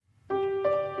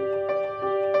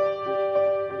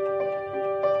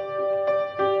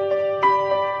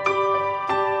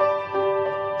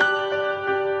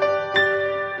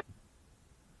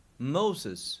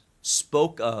Moses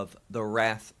spoke of the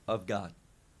wrath of God.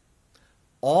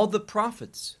 All the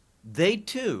prophets, they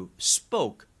too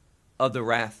spoke of the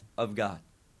wrath of God.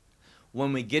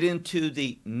 When we get into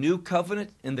the new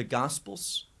covenant in the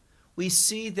Gospels, we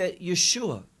see that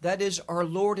Yeshua, that is our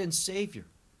Lord and Savior,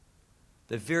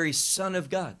 the very Son of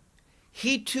God,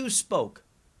 he too spoke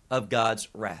of God's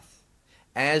wrath,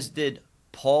 as did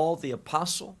Paul the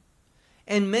Apostle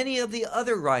and many of the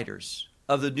other writers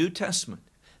of the New Testament.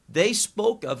 They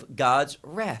spoke of God's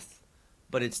wrath,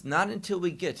 but it's not until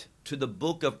we get to the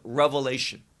book of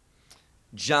Revelation,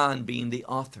 John being the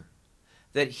author,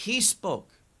 that he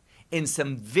spoke in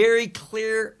some very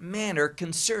clear manner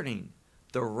concerning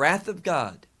the wrath of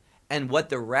God and what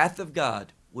the wrath of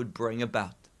God would bring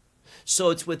about. So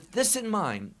it's with this in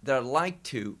mind that I'd like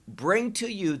to bring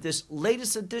to you this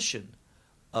latest edition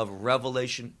of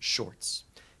Revelation Shorts.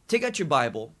 Take out your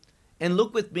Bible and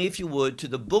look with me, if you would, to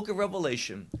the book of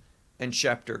Revelation and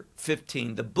chapter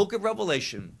 15. The book of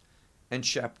Revelation and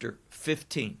chapter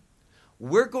 15.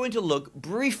 We're going to look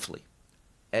briefly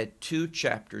at two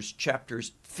chapters,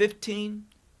 chapters 15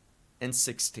 and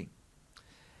 16.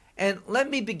 And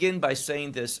let me begin by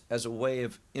saying this as a way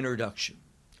of introduction.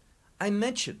 I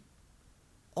mentioned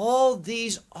all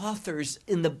these authors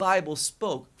in the Bible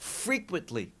spoke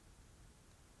frequently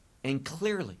and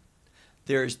clearly.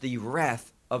 There's the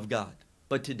wrath of God.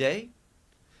 But today,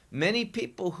 many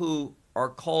people who are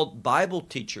called Bible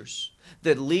teachers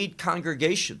that lead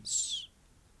congregations,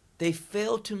 they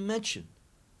fail to mention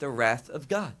the wrath of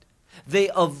God. They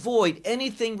avoid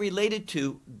anything related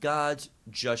to God's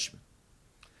judgment.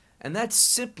 And that's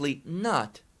simply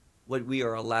not what we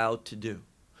are allowed to do.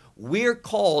 We're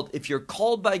called, if you're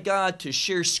called by God to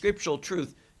share scriptural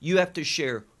truth, you have to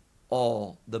share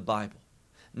all the Bible,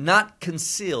 not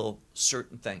conceal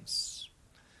certain things.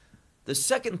 The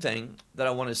second thing that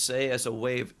I want to say as a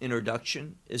way of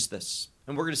introduction is this,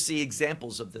 and we're going to see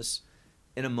examples of this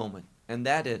in a moment, and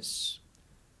that is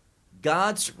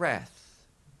God's wrath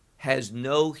has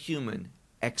no human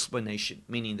explanation,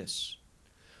 meaning this: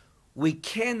 we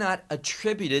cannot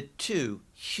attribute it to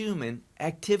human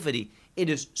activity. It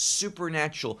is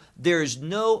supernatural. There is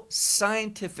no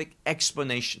scientific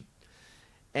explanation.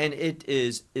 And it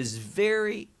is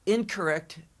very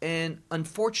incorrect and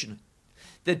unfortunate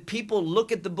that people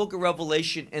look at the book of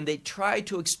Revelation and they try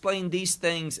to explain these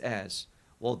things as,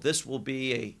 well, this will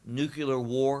be a nuclear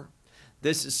war.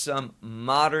 This is some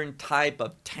modern type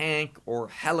of tank or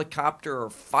helicopter or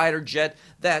fighter jet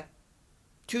that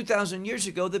 2,000 years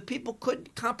ago the people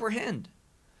couldn't comprehend.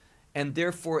 And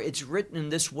therefore it's written in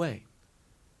this way.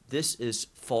 This is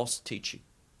false teaching.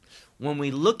 When we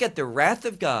look at the wrath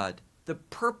of God, the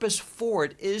purpose for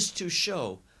it is to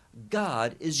show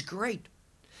God is great,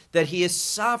 that he is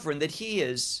sovereign, that he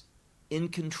is in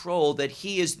control, that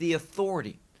he is the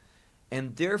authority.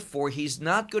 And therefore he's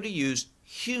not going to use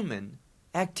human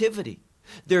activity.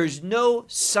 There's no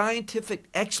scientific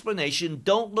explanation.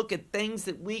 Don't look at things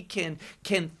that we can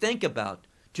think about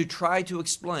to try to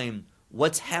explain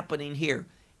what's happening here.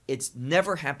 It's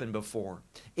never happened before.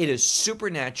 It is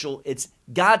supernatural. It's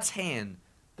God's hand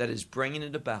that is bringing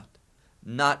it about,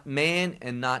 not man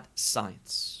and not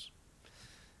science.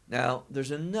 Now,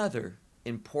 there's another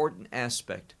important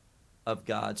aspect of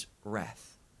God's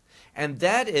wrath, and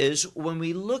that is when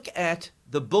we look at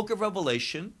the book of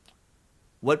Revelation,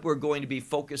 what we're going to be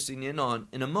focusing in on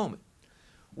in a moment,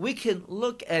 we can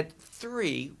look at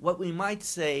what we might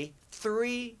say,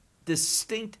 three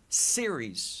distinct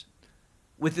series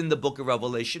within the book of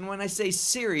Revelation. When I say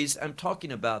series, I'm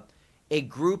talking about a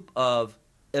group of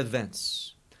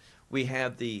events. We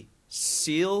have the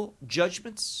seal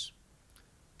judgments,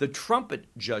 the trumpet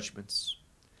judgments,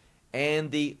 and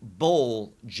the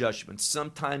bowl judgments,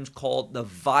 sometimes called the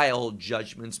vial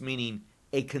judgments, meaning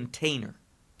a container.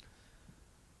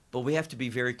 But we have to be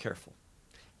very careful.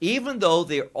 Even though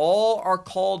they all are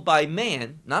called by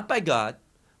man, not by God,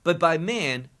 but by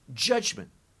man, judgment,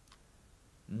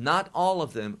 not all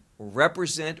of them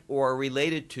represent or are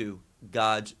related to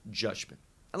God's judgment.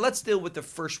 And let's deal with the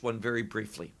first one very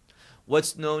briefly,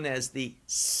 what's known as the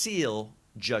seal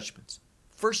judgments.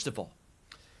 First of all,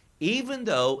 even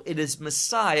though it is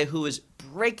Messiah who is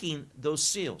breaking those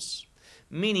seals,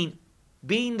 meaning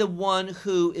being the one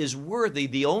who is worthy,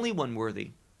 the only one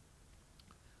worthy,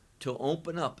 to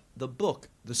open up the book,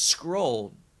 the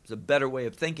scroll, is a better way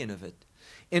of thinking of it,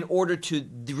 in order to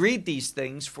read these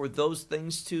things, for those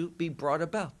things to be brought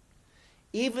about.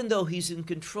 Even though he's in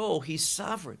control, he's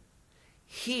sovereign.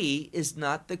 He is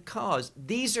not the cause.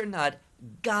 These are not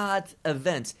God's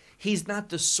events. He's not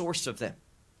the source of them.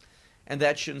 And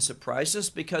that shouldn't surprise us,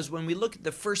 because when we look at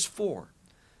the first four,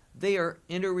 They are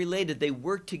interrelated. They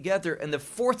work together. And the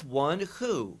fourth one,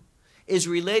 who is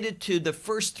related to the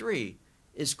first three,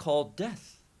 is called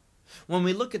death. When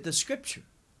we look at the scripture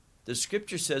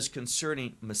says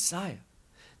concerning Messiah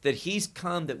that he's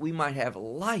come that we might have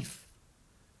life.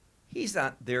 He's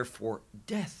not there for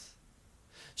death.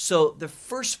 So the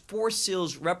first four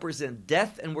seals represent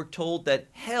death, and we're told that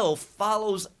hell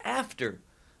follows after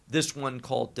this one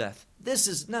called death. This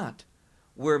is not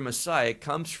where Messiah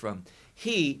comes from.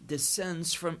 He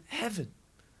descends from heaven.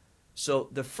 So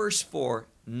the first four,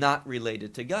 not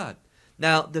related to God.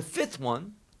 Now, the fifth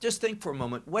one, just think for a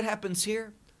moment, what happens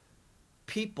here?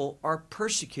 People are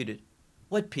persecuted.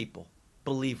 What people?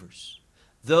 Believers.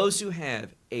 Those who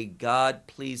have a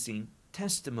God-pleasing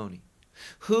testimony,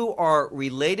 who are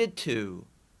related to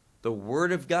the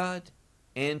Word of God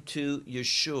and to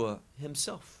Yeshua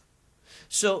himself.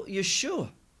 So Yeshua,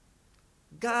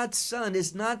 God's Son,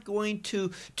 is not going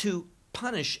to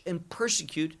punish and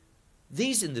persecute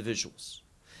these individuals.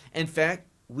 In fact,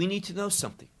 we need to know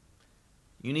something.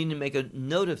 You need to make a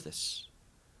note of this.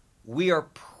 We are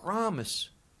promised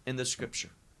in the scripture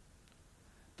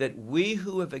that we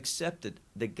who have accepted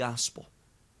the gospel,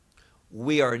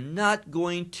 we are not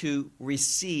going to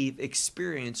receive,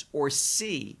 experience, or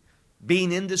see,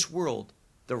 being in this world,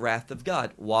 the wrath of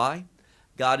God. Why?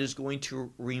 God is going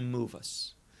to remove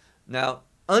us. Now,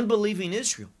 unbelieving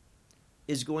Israel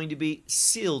is going to be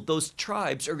sealed. Those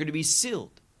tribes are going to be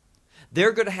sealed.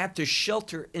 They're going to have to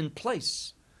shelter in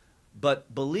place.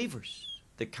 But believers,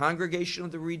 the congregation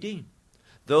of the redeemed,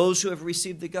 those who have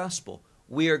received the gospel,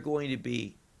 we are going to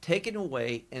be taken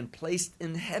away and placed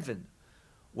in heaven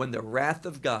when the wrath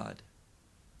of God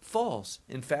falls.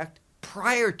 In fact,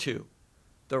 prior to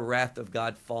the wrath of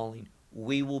God falling,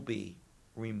 we will be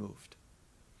removed.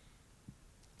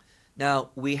 Now,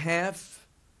 we have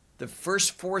the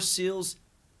first four seals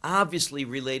obviously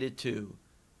related to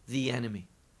the enemy,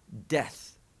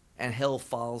 death, and hell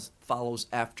follows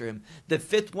after him. The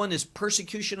fifth one is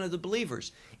persecution of the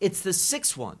believers. It's the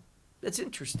sixth one. That's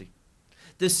interesting.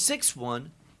 The sixth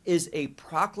one is a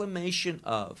proclamation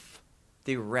of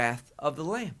the wrath of the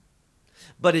Lamb.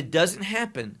 But it doesn't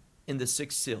happen in the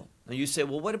sixth seal. Now you say,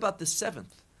 well, what about the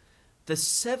seventh? The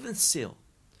seventh seal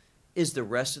is the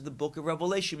rest of the book of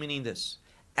Revelation, meaning this.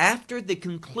 After the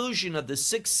conclusion of the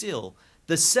sixth seal,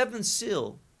 the seventh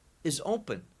seal is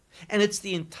open. And it's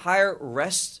the entire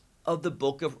rest of the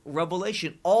book of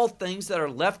Revelation. All things that are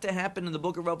left to happen in the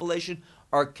book of Revelation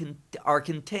are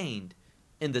contained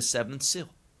in the seventh seal.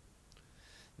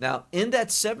 Now, in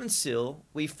that seventh seal,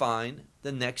 we find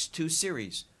the next two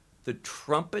series, the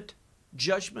trumpet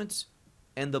judgments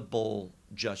and the bowl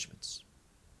judgments.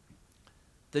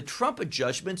 The trumpet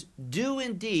judgments do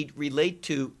indeed relate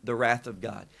to the wrath of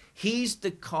God. He's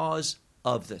the cause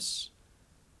of this.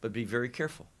 But be very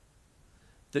careful.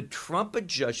 The trumpet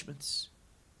judgments,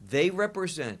 they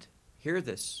represent, hear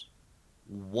this,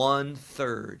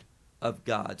 1/3 of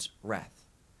God's wrath.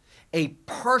 A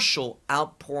partial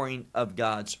outpouring of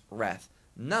God's wrath,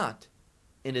 not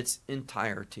in its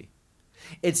entirety.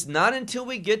 It's not until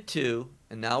we get to,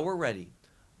 and now we're ready,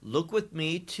 look with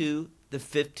me to the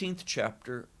 15th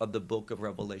chapter of the book of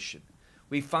Revelation.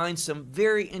 We find some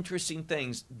very interesting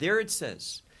things. There it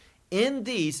says, in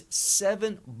these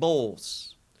 7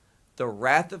 bowls, the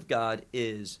wrath of God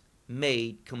is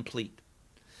made complete.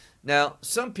 Now,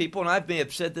 some people, and I may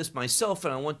have said this myself,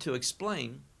 and I want to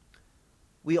explain,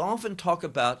 we often talk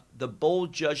about the bowl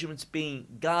judgments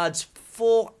being God's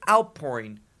full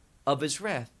outpouring of his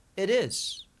wrath. It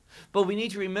is. But we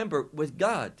need to remember, with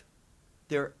God,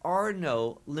 there are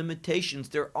no limitations.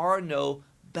 There are no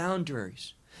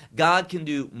boundaries. God can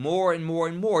do more and more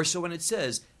and more. So when it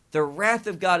says the wrath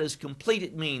of God is complete,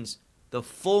 it means the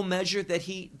full measure that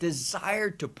he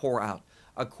desired to pour out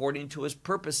according to his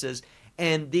purposes.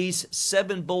 And these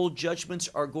 7 bowl judgments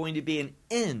are going to be an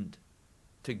end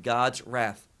to God's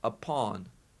wrath upon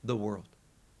the world.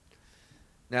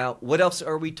 Now, what else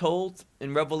are we told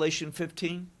in Revelation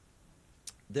 15?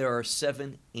 There are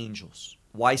 7 angels.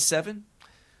 Why 7?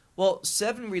 Well,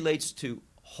 7 relates to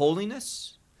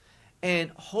holiness,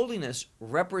 and holiness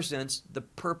represents the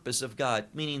purpose of God,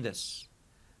 meaning this.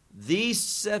 These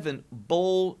 7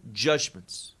 bowl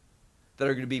judgments that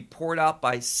are going to be poured out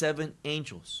by 7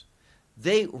 angels,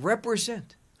 they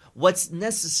represent what's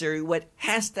necessary, what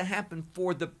has to happen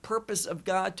for the purpose of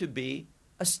God to be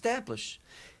established.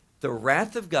 The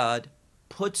wrath of God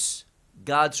puts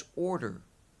God's order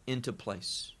into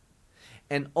place.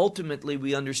 And ultimately,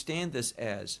 we understand this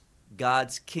as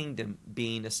God's kingdom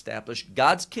being established.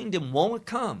 God's kingdom won't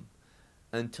come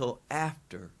until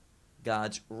after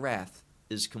God's wrath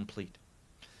is complete.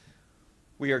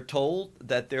 We are told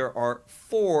that there are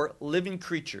 4 living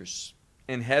creatures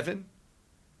in heaven.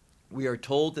 We are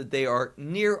told that they are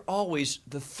near always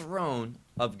the throne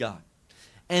of God.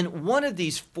 And one of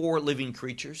these 4 living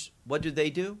creatures, what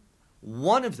do?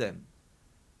 One of them,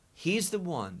 he's the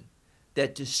one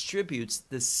that distributes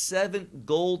the 7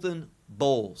 golden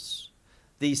bowls,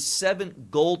 these 7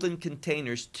 golden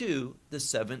containers to the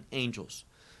 7 angels.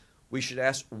 We should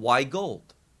ask, why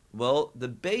gold? Well, the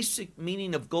basic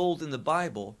meaning of gold in the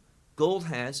Bible, gold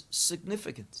has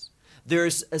significance.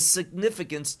 There's a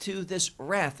significance to this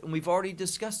wrath, and we've already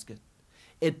discussed it.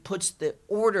 It puts the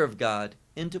order of God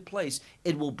into place.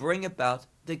 It will bring about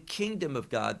the kingdom of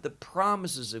God, the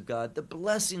promises of God, the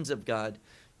blessings of God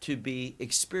to be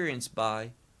experienced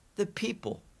by the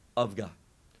people of God.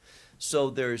 So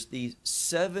there's these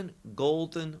 7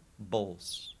 golden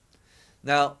bowls.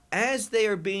 Now, as they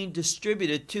are being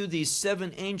distributed to these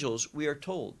 7 angels, we are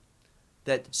told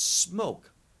that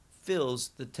smoke fills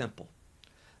the temple.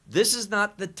 This is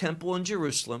not the temple in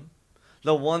Jerusalem,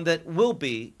 the one that will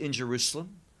be in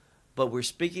Jerusalem, but we're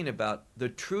speaking about the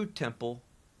true temple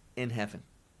in heaven,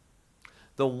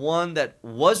 the one that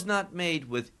was not made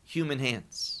with human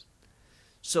hands.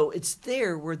 So it's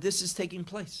there where this is taking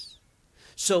place.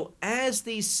 So as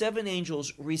these 7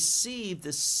 angels receive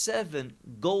the 7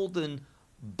 golden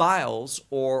vials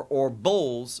or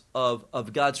bowls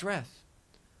of God's wrath,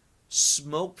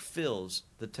 smoke fills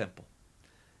the temple.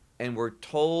 And we're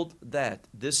told that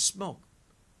this smoke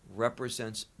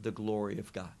represents the glory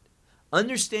of God.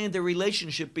 Understand the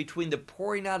relationship between the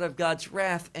pouring out of God's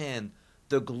wrath and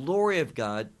the glory of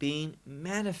God being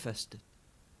manifested.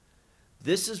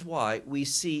 This is why we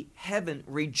see heaven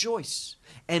rejoice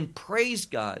and praise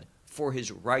God for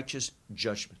his righteous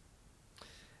judgment.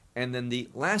 And then the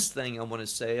last thing I want to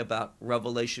say about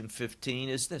Revelation 15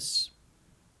 is this.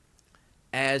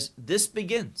 As this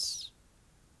begins,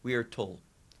 we are told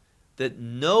that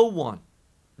no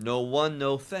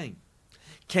thing,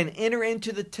 can enter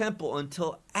into the temple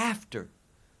until after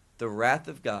the wrath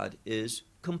of God is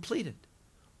completed.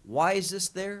 Why is this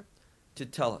there? To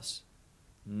tell us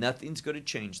nothing's going to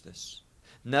change this.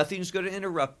 Nothing's going to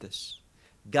interrupt this.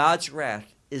 God's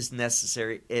wrath is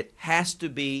necessary. It has to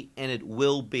be, and it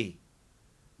will be.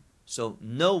 So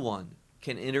no one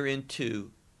can enter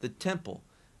into the temple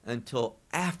until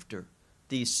after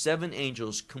these 7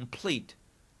 angels complete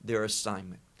their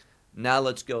assignment. Now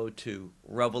let's go to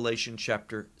Revelation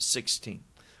chapter 16.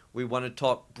 We want to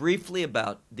talk briefly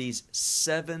about these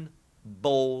 7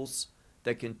 bowls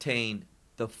that contain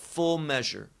the full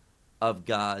measure of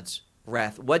God's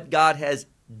wrath, what God has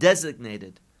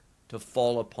designated to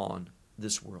fall upon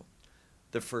this world.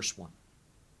 The first one.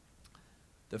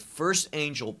 The first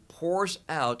angel pours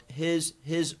out his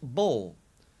bowl,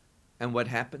 and what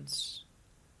happens?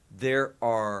 There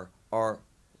are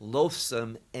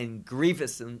loathsome and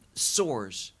grievous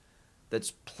sores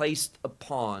that's placed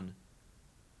upon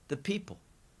the people,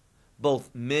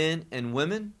 both men and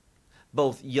women,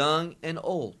 both young and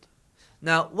old.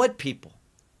 Now, what people?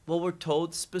 Well, we're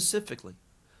told specifically,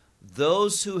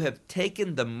 those who have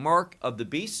taken the mark of the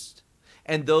beast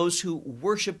and those who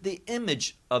worship the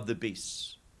image of the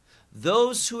beast,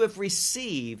 those who have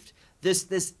received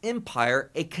this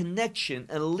empire, a connection,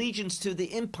 an allegiance to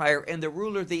the empire and the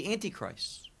ruler, the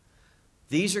Antichrist.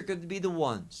 These are going to be the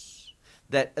ones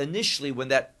that initially, when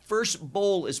that first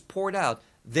bowl is poured out,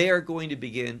 they are going to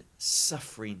begin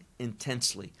suffering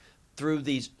intensely through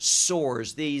these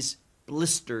sores, these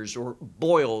blisters or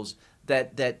boils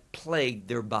that plague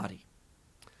their body.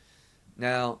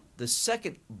 Now, the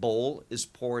second bowl is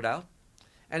poured out,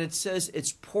 and it says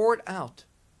it's poured out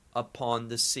upon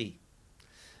the sea.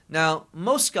 Now,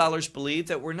 most scholars believe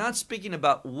that we're not speaking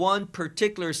about one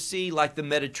particular sea like the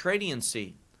Mediterranean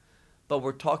Sea, but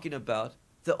we're talking about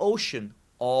the ocean,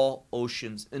 all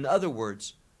oceans. In other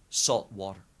words, salt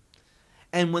water.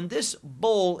 And when this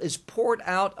bowl is poured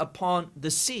out upon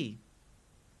the sea,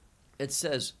 it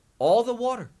says all the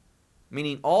water,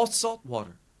 meaning all salt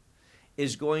water,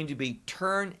 is going to be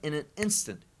turned in an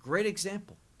instant. Great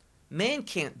example. Man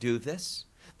can't do this.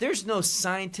 There's no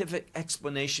scientific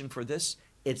explanation for this.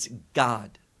 It's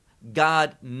God.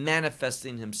 God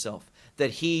manifesting himself,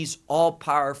 that he's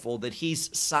all-powerful, that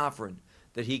he's sovereign,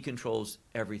 that he controls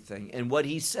everything. And what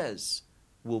he says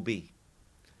will be.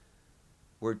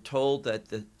 We're told that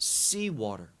the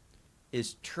seawater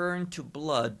is turned to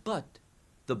blood, but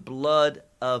the blood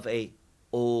of a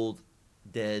old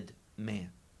dead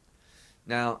man.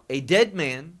 Now, a dead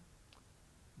man,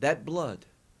 that blood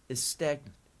is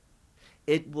stagnant.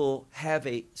 It will have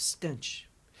a stench.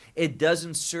 It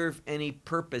doesn't serve any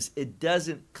purpose. It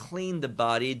doesn't clean the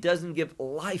body. It doesn't give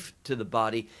life to the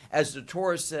body. As the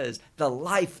Torah says, the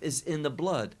life is in the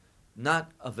blood,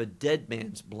 not of a dead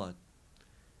man's blood.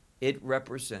 It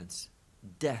represents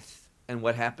death. And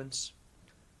what happens?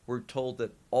 We're told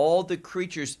that all the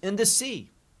creatures in the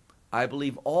sea, I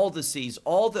believe all the seas,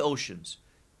 all the oceans,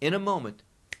 in a moment,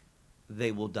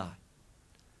 they will die.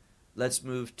 Let's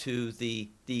move to the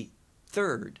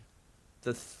third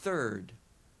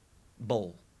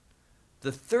bowl.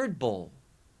 The third bowl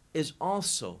is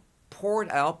also poured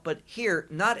out, but here,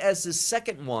 not as the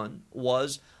second one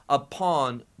was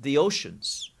upon the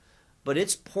oceans, but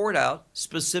it's poured out,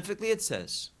 specifically it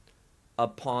says,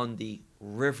 upon the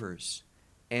rivers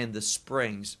and the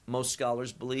springs. Most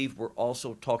scholars believe we're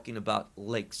also talking about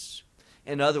lakes.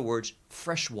 In other words,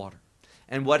 fresh water.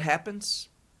 And what happens?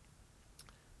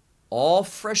 All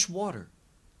fresh water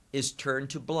is turned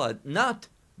to blood, not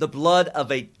the blood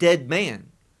of a dead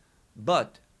man,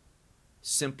 but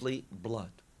simply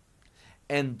blood.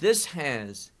 And this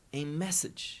has a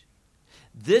message.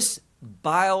 This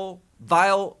vial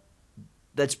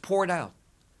that's poured out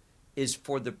is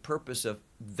for the purpose of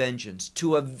vengeance,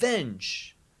 to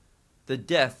avenge the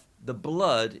death, the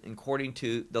blood, according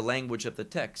to the language of the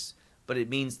text, but it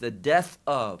means the death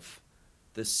of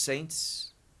the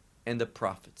saints and the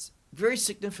prophets. Very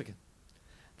significant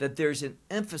that there's an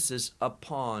emphasis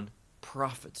upon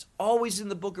prophets, always in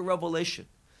the book of Revelation.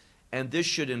 And this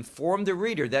should inform the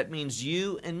reader, that means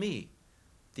you and me,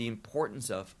 the importance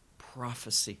of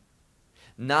prophecy.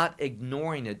 Not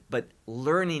ignoring it, but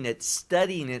learning it,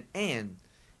 studying it, and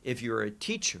if you're a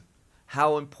teacher,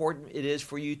 how important it is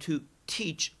for you to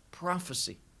teach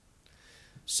prophecy.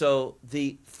 So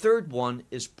the third one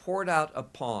is poured out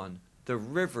upon the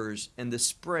rivers and the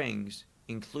springs,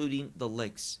 including the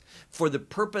lakes, for the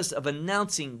purpose of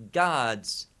announcing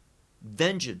God's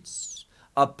vengeance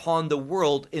upon the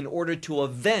world in order to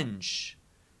avenge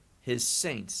his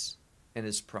saints and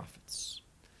his prophets.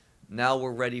 Now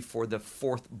we're ready for the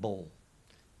fourth bowl.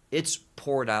 It's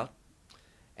poured out.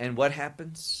 And what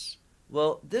happens?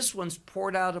 Well, this one's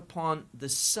poured out upon the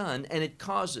sun, and it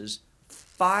causes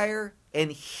fire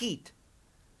and heat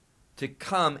to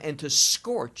come and to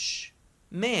scorch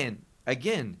man.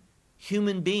 Again,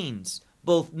 human beings,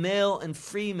 both male and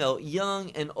female,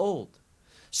 young and old.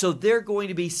 So they're going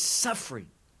to be suffering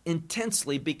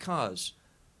intensely because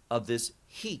of this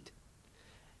heat.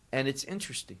 And it's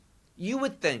interesting. You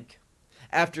would think,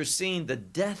 after seeing the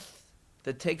death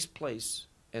that takes place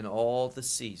in all the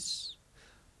seas.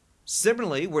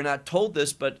 Similarly, we're not told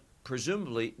this, but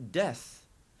presumably death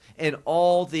in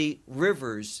all the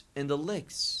rivers and the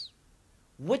lakes.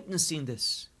 Witnessing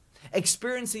this,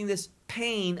 experiencing this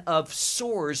pain of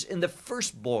sores in the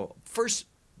first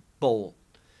bowl,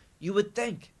 you would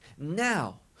think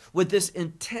now, with this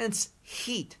intense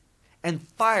heat and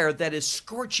fire that is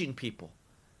scorching people,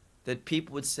 that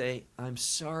people would say, I'm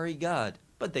sorry, God,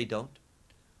 but they don't.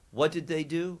 What did they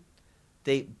do?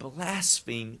 They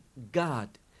blaspheme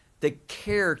God, the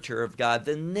character of God,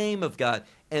 the name of God,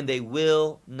 and they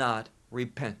will not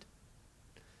repent.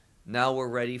 Now we're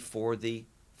ready for the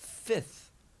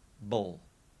fifth bowl.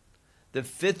 The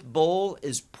fifth bowl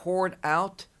is poured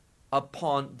out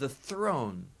upon the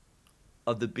throne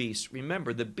of the beast.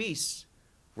 Remember, the beast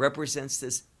represents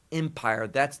this empire.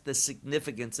 That's the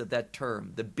significance of that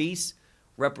term. The beast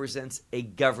represents a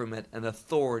government, an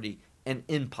authority, an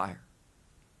empire.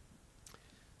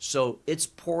 So it's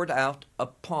poured out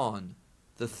upon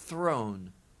the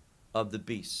throne of the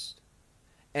beast.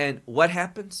 And what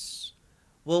happens?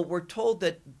 Well, we're told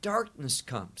that darkness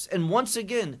comes. And once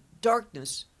again,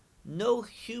 darkness, no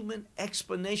human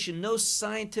explanation, no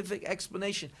scientific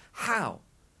explanation how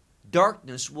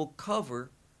darkness will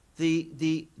cover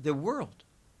the world.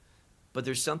 But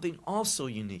there's something also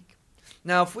unique.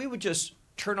 Now, if we would just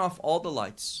turn off all the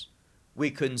lights,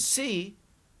 we couldn't see,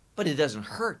 but it doesn't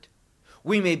hurt.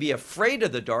 We may be afraid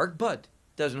of the dark, but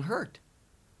it doesn't hurt.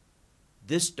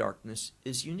 This darkness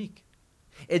is unique.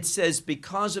 It says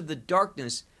because of the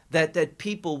darkness that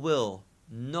people will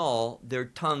gnaw their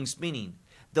tongues, meaning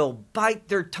they'll bite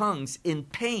their tongues in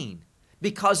pain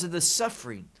because of the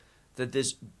suffering that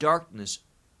this darkness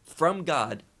from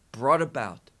God brought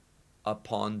about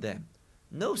upon them.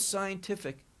 No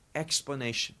scientific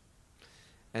explanation.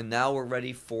 And now we're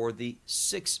ready for the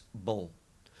sixth bowl.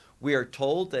 We are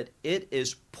told that it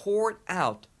is poured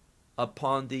out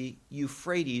upon the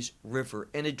Euphrates River,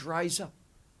 and it dries up.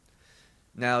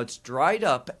 Now it's dried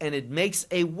up, and it makes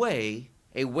a way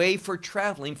for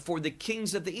traveling for the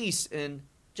kings of the east. And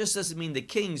just doesn't mean the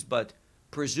kings, but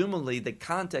presumably the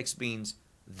context means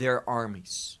their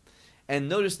armies. And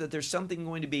notice that there's something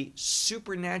going to be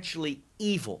supernaturally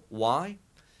evil. Why?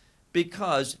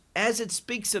 Because as it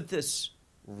speaks of this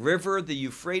river, the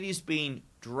Euphrates, being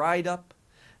dried up,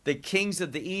 the kings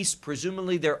of the east,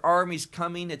 presumably their armies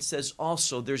coming, it says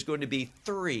also there's going to be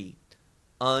 3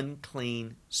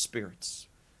 unclean spirits,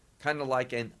 kind of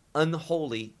like an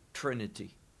unholy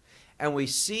trinity. And we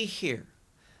see here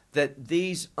that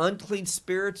these unclean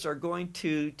spirits are going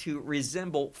to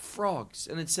resemble frogs.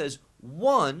 And it says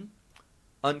one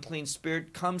unclean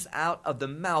spirit comes out of the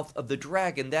mouth of the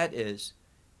dragon. That is,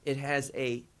 it has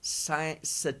a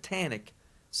satanic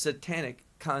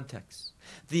context.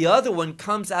 The other one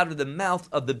comes out of the mouth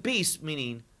of the beast,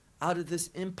 meaning out of this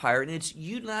empire, and it's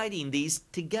uniting these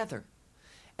together.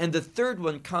 And the third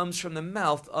one comes from the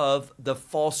mouth of the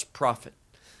false prophet.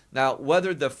 Now,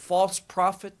 whether the false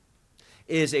prophet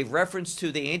is a reference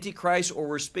to the Antichrist, or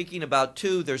we're speaking about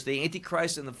 2, there's the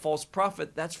Antichrist and the false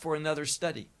prophet, that's for another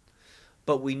study.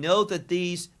 But we know that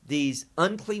these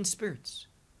unclean spirits,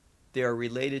 they are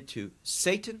related to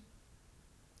Satan,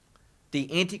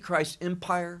 the Antichrist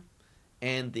empire,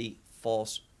 and the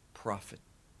false prophet.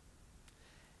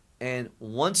 And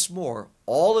once more,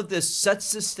 all of this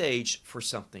sets the stage for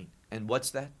something. And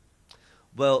what's that?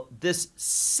 Well, this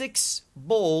 6th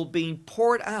bowl being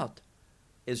poured out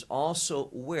is also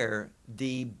where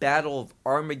the battle of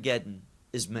Armageddon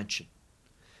is mentioned.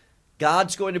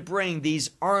 God's going to bring these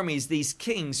armies, these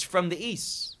kings from the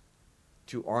east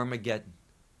to Armageddon.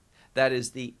 That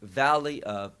is the valley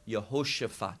of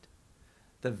Jehoshaphat,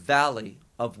 the valley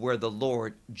of where the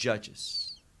Lord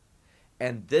judges.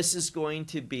 And this is going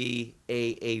to be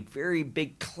a very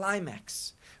big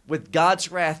climax, with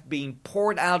God's wrath being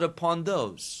poured out upon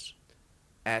those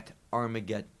at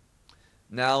Armageddon.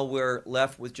 Now we're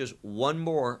left with just one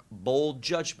more bold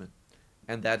judgment,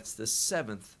 and that's the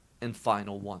 7th and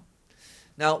final one.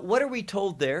 Now, what are we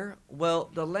told there?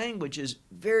 Well, the language is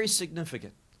very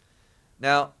significant.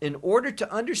 Now, in order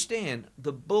to understand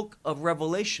the book of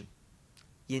Revelation,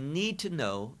 you need to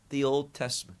know the Old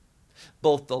Testament,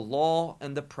 both the law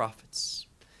and the prophets.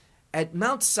 At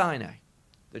Mount Sinai,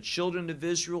 the children of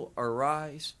Israel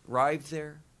arrived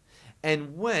there.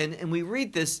 And we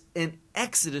read this in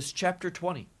Exodus chapter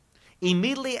 20,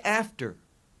 immediately after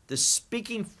the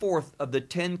speaking forth of the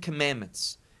 10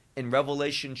 commandments in in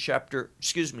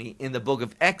the book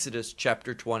of Exodus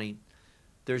chapter 20,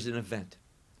 there's an event.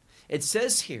 It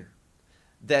says here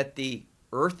that the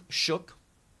earth shook.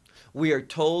 We are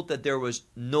told that there was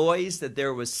noise, that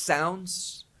there was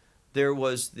sounds, there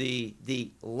was the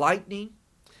lightning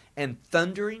and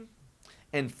thundering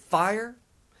and fire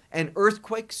and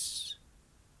earthquakes.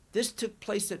 This took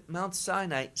place at Mount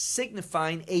Sinai,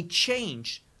 signifying a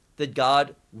change that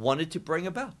God wanted to bring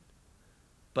about.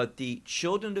 But the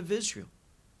children of Israel,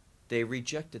 they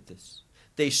rejected this.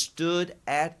 They stood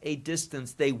at a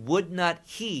distance. They would not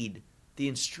heed the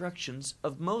instructions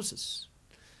of Moses.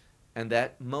 And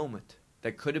that moment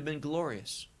that could have been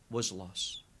glorious was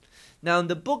lost. Now, in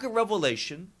the book of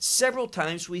Revelation, several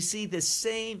times we see this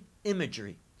same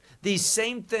imagery, these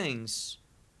same things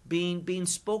being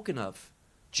spoken of.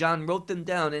 John wrote them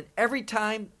down, and every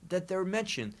time that they're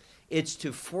mentioned, it's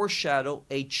to foreshadow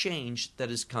a change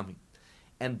that is coming.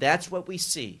 And that's what we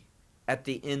see at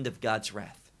the end of God's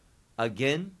wrath.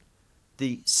 Again,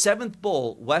 the 7th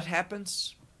bowl, what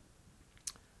happens?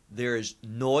 There is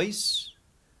noise,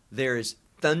 there is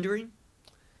thundering,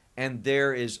 and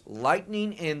there is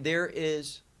lightning, and there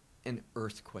is an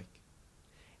earthquake.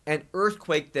 An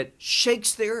earthquake that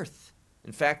shakes the earth.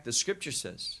 In fact, the scripture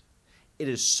says, it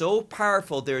is so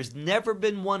powerful, there's never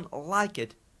been one like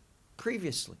it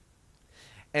previously.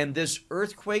 And this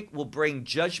earthquake will bring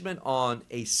judgment on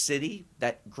a city,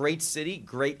 that great city,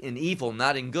 great in evil,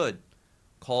 not in good,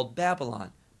 called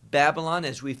Babylon. Babylon,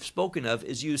 as we've spoken of,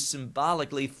 is used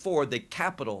symbolically for the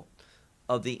capital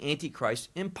of the Antichrist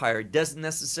empire. It doesn't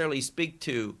necessarily speak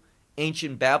to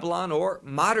ancient Babylon or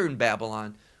modern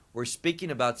Babylon. We're speaking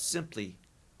about simply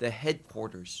the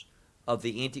headquarters of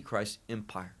the Antichrist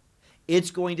empire.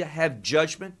 It's going to have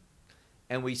judgment,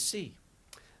 and we see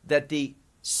that the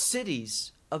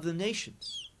cities of the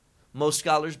nations, most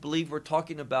scholars believe we're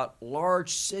talking about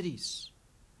large cities,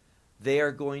 they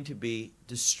are going to be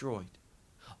destroyed.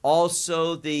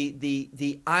 Also,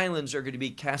 the islands are going to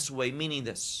be cast away, meaning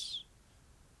this: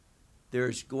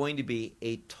 there's going to be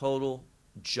a total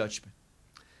judgment.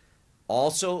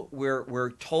 Also,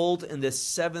 we're told in this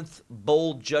 7th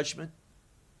bowl judgment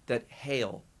that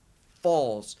hail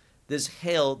falls, this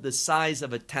hail the size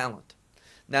of a talent.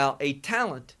 Now, a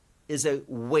talent is a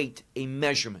weight, a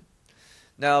measurement.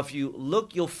 Now, if you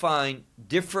look, you'll find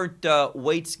different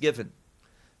weights given.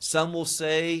 Some will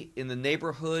say in the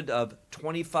neighborhood of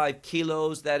 25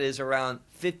 kilos, that is around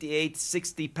 58,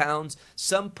 60 pounds.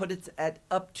 Some put it at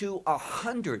up to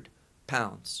 100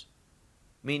 pounds,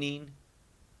 meaning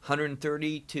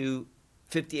 130 to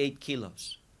 58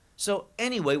 kilos. So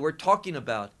anyway, we're talking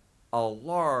about a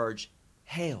large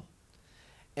hail.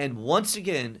 And once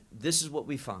again, this is what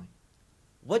we find.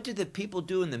 What did the people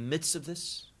do in the midst of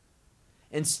this?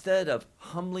 Instead of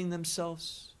humbling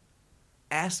themselves,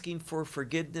 asking for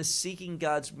forgiveness, seeking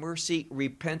God's mercy,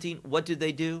 repenting, what did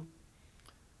they do?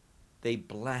 They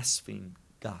blasphemed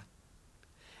God.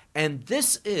 And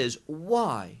this is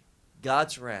why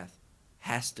God's wrath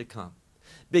has to come.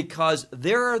 Because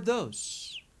there are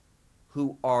those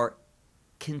who are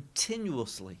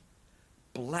continuously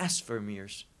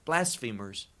blasphemers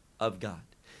of God.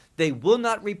 They will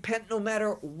not repent no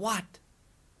matter what.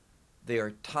 They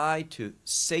are tied to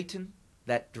Satan,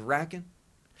 that dragon.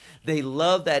 They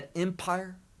love that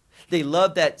empire. They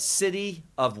love that city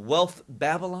of wealth,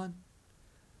 Babylon.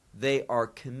 They are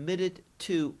committed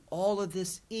to all of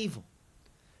this evil.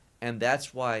 And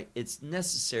that's why it's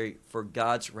necessary for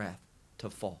God's wrath to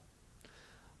fall.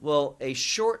 Well, a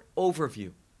short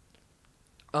overview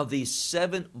of these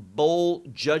 7 bowl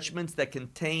judgments that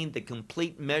contain the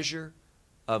complete measure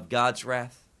of God's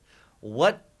wrath,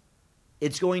 what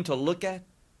it's going to look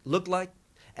like,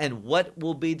 and what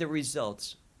will be the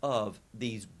results of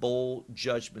these bowl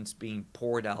judgments being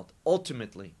poured out.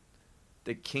 Ultimately,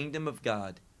 the kingdom of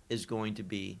God is going to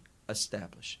be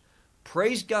established.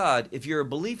 Praise God, if you're a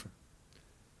believer,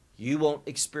 you won't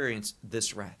experience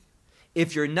this wrath.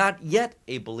 If you're not yet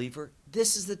a believer,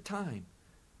 this is the time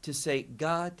to say,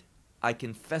 God, I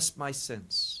confess my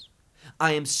sins.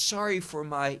 I am sorry for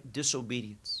my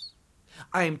disobedience.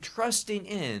 I am trusting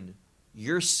in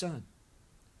your Son,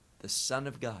 the Son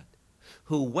of God,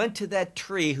 who went to that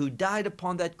tree, who died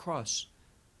upon that cross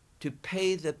to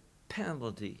pay the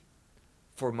penalty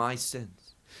for my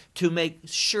sins, to make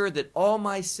sure that all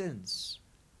my sins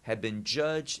have been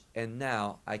judged, and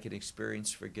now I can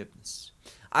experience forgiveness.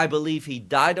 I believe he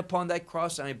died upon that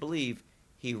cross, and I believe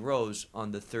he rose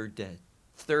on the third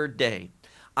day.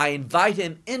 I invite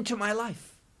him into my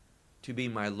life to be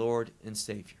my Lord and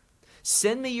Savior.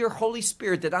 Send me your Holy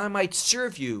Spirit that I might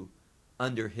serve you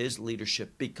under his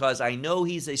leadership, because I know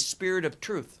he's a spirit of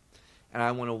truth, and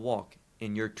I want to walk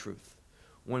in your truth.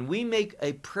 When we make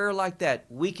a prayer like that,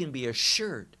 we can be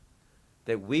assured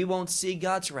that we won't see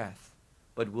God's wrath,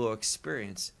 but we'll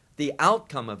experience the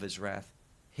outcome of his wrath,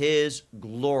 his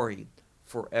glory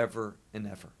forever and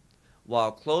ever. Well,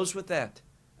 I'll close with that.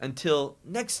 Until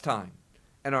next time,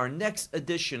 and our next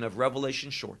edition of Revelation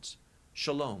Shorts,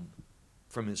 Shalom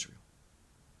from Israel.